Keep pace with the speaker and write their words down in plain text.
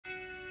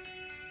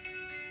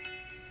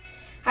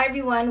Hi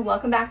everyone,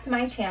 welcome back to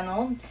my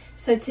channel.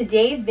 So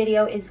today's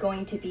video is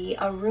going to be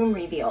a room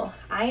reveal.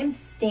 I am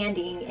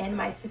standing in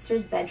my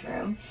sister's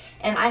bedroom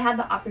and I had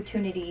the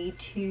opportunity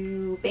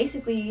to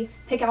basically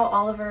pick out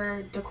all of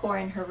her decor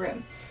in her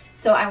room.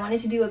 So I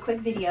wanted to do a quick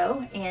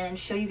video and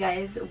show you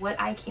guys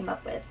what I came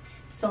up with.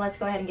 So let's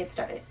go ahead and get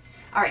started.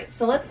 Alright,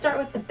 so let's start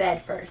with the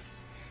bed first.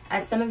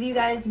 As some of you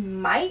guys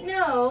might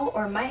know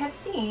or might have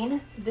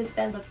seen, this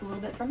bed looks a little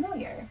bit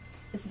familiar.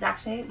 This is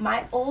actually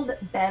my old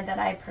bed that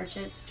I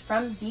purchased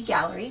from Z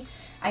Gallery.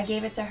 I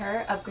gave it to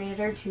her, upgraded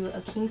her to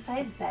a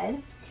king-size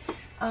bed.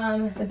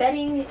 The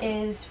bedding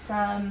is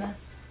from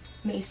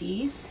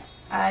Macy's.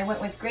 I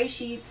went with gray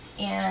sheets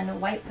and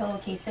white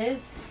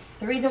pillowcases.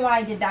 The reason why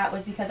I did that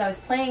was because I was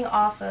playing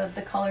off of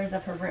the colors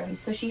of her room.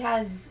 So she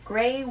has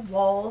gray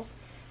walls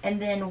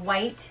and then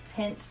white,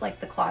 hence like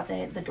the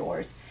closet, the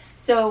doors.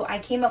 So I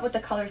came up with the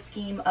color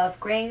scheme of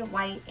gray,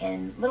 white,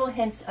 and little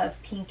hints of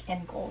pink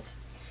and gold.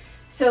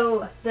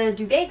 So the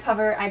duvet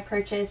cover I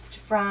purchased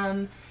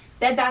from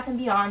Bed Bath &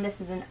 Beyond.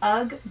 This is an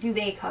UGG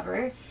duvet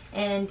cover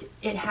and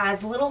it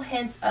has little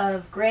hints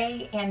of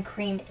gray and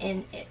cream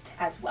in it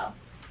as well.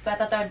 So I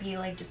thought that would be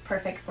like just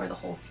perfect for the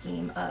whole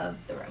scheme of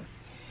the room.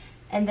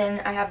 And then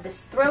I have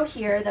this throw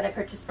here that I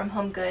purchased from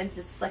Home Goods.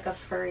 It's like a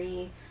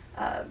furry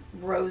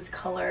rose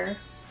color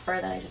fur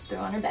that I just threw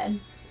on her bed.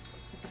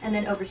 And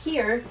then over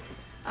here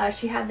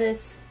she had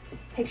this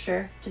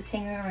picture just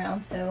hanging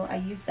around, so I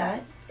used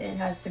that. It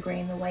has the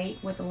gray and the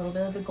white with a little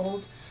bit of the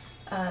gold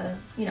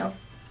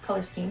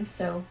color scheme,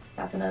 so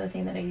that's another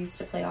thing that I used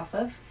to play off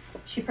of.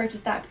 She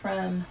purchased that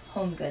from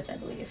Home Goods, I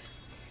believe.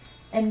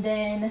 And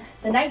then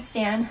the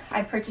nightstand,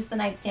 I purchased the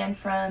nightstand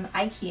from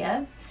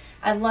IKEA.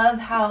 I love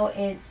how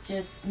it's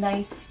just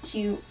nice,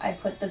 cute. I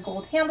put the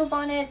gold handles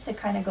on it to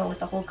kind of go with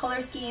the whole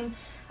color scheme.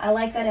 I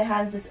like that it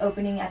has this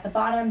opening at the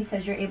bottom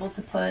because you're able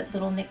to put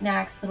little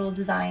knickknacks, little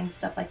designs,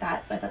 stuff like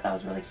that. So I thought that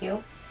was really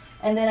cute.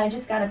 And then I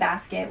just got a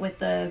basket with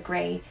the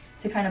gray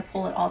to kind of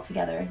pull it all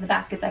together. The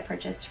baskets I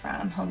purchased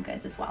from Home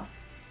Goods as well.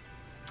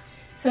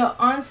 So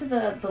on to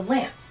the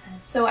lamps.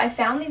 So I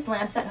found these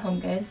lamps at Home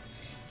Goods.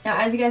 Now,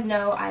 as you guys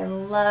know, I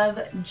love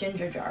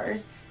ginger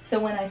jars. So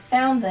when I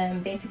found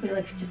them, basically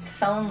like just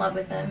fell in love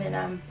with them, and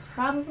I'm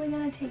probably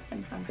gonna take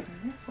them from her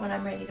when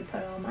I'm ready to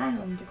put all my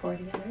home decor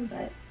together,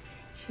 but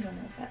she don't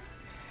know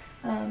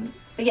that.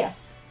 But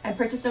yes, I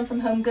purchased them from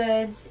Home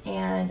Goods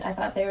and I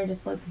thought they were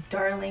just like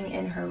darling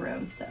in her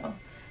room. So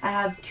I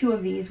have two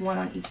of these, one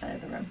on each side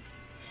of the room.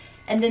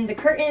 And then the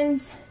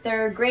curtains,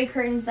 they're gray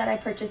curtains that I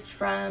purchased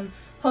from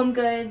Home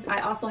Goods.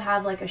 I also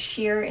have like a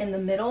sheer in the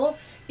middle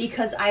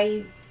because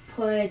I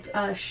put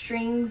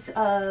strings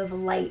of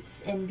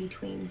lights in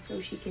between so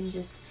she can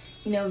just,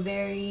 you know,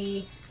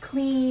 very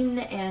clean,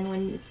 and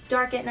when it's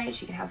dark at night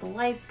she can have the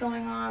lights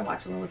going on,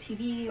 watch a little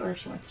TV, or if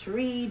she wants to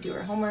read, do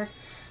her homework.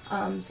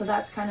 So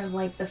that's kind of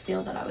like the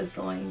feel that I was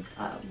going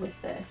with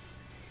this.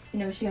 You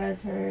know, she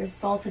has her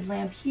salted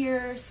lamp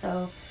here,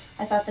 so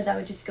I thought that that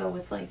would just go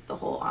with like the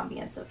whole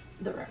ambience of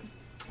the room.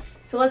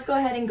 So let's go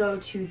ahead and go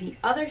to the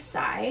other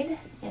side,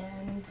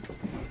 and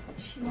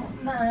she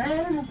won't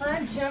mind if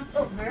I jump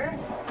over.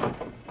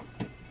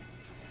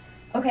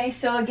 Okay,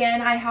 so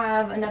again, I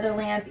have another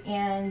lamp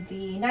and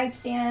the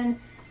nightstand.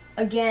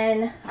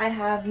 Again, I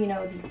have, you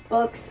know, these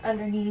books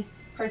underneath,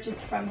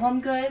 purchased from Home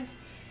Goods.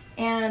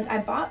 And I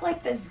bought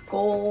like this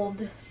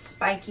gold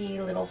spiky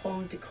little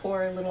home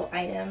decor little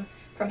item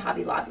from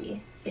Hobby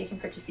Lobby. So you can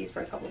purchase these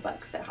for a couple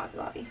bucks at Hobby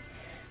Lobby.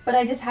 But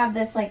I just have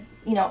this like,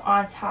 you know,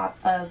 on top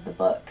of the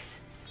books.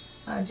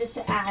 Just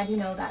to add, you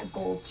know, that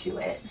gold to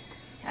it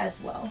as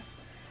well.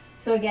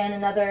 So again,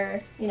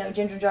 another, you know,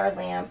 ginger jar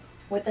lamp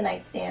with the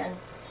nightstand.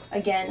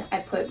 Again, I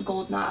put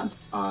gold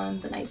knobs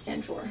on the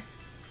nightstand drawer.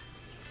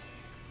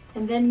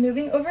 And then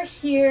moving over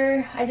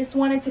here, I just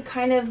wanted to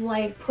kind of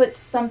like put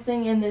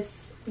something in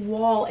this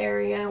wall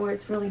area where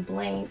it's really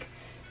blank.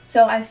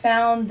 So I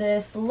found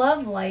this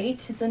love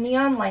light. It's a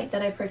neon light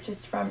that I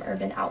purchased from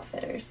Urban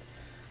Outfitters.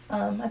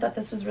 I thought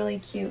this was really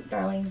cute,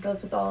 darling. It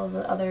goes with all of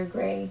the other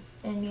gray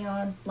and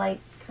neon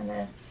lights kind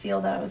of feel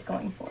that I was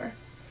going for.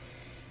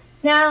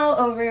 Now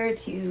over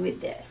to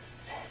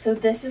this. So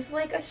this is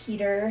like a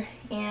heater,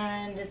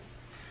 and it's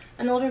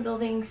an older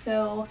building,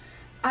 so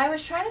I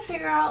was trying to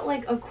figure out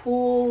like a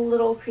cool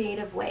little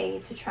creative way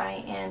to try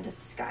and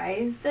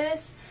disguise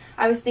this.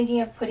 I was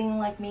thinking of putting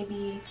like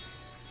maybe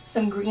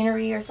some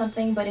greenery or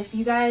something, but if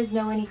you guys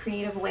know any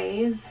creative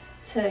ways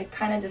to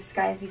kind of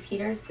disguise these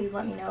heaters, please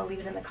let me know. Leave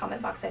it in the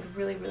comment box. I'd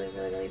really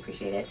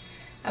appreciate it.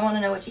 I want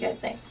to know what you guys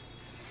think.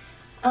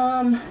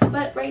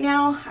 But right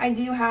now I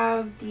do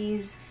have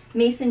these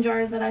mason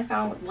jars that I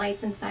found with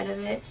lights inside of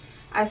it.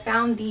 I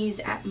found these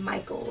at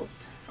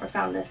Michael's, or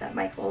found this at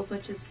Michael's,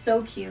 which is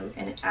so cute,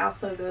 and it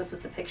also goes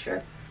with the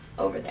picture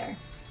over there.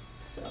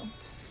 So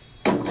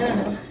I don't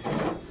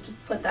know,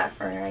 just put that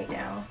for right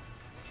now.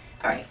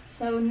 Alright,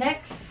 so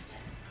next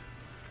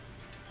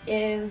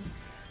is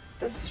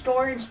the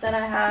storage that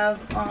I have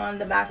on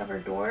the back of her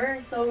door.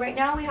 So right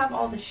now we have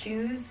all the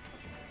shoes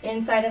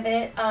inside of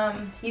it.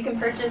 You can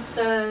purchase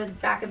the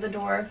back of the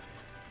door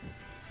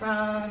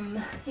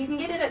you can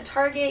get it at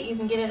Target, you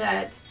can get it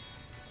at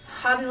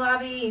Hobby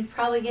Lobby, you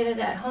probably get it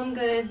at Home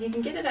Goods, you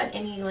can get it at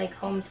any like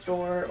home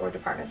store or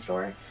department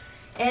store.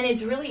 And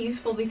it's really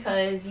useful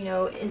because, you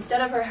know,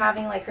 instead of her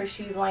having like her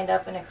shoes lined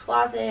up in a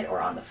closet or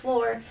on the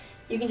floor,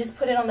 you can just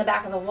put it on the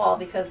back of the wall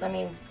because, I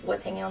mean,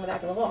 what's hanging on the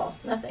back of the wall?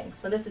 Nothing.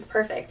 So this is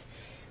perfect.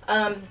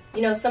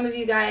 You know, some of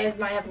you guys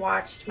might have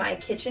watched my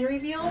kitchen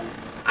reveal.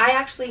 I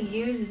actually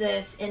use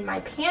this in my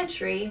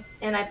pantry,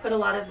 and I put a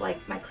lot of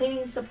like my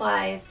cleaning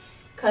supplies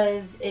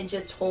because it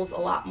just holds a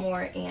lot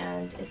more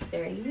and it's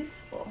very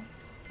useful.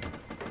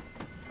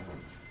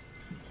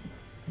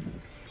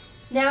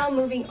 Now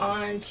moving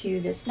on to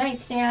this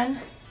nightstand.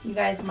 You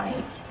guys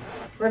might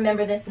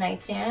remember this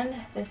nightstand.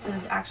 This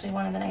is actually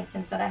one of the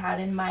nightstands that I had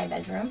in my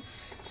bedroom.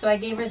 So I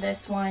gave her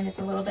this one. It's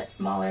a little bit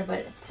smaller, but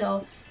it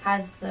still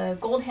has the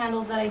gold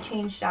handles that I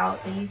changed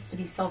out. They used to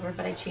be silver,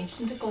 but I changed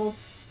them to gold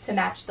to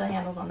match the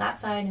handles on that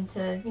side and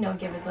to, you know,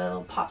 give it the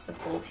little pops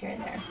of gold here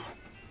and there.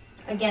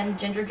 Again,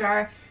 ginger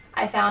jar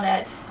I found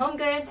at Home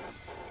Goods,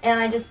 and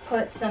I just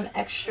put some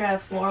extra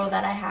floral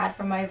that I had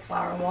from my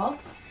flower wall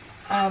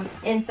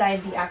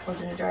inside the actual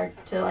ginger jar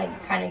to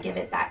like kind of give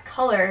it that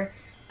color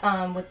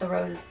with the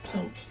rose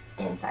pink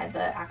inside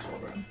the actual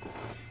room.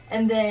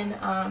 And then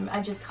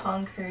I just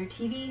hung her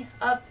TV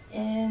up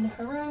in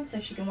her room so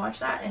she can watch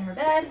that in her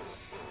bed.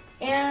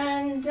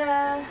 And,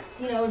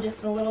 you know,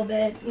 just a little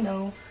bit, you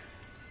know,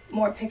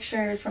 more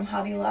pictures from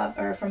Hobby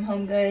Lobby or from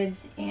Home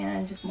Goods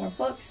and just more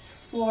books,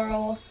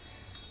 floral.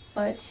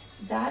 But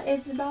that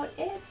is about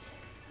it.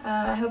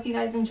 I hope you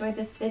guys enjoyed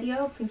this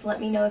video. Please let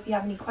me know if you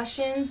have any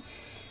questions.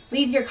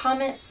 Leave your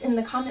comments in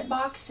the comment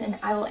box and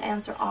I will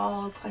answer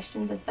all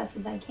questions as best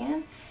as I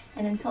can.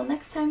 And until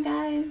next time,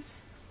 guys,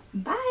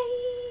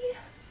 bye!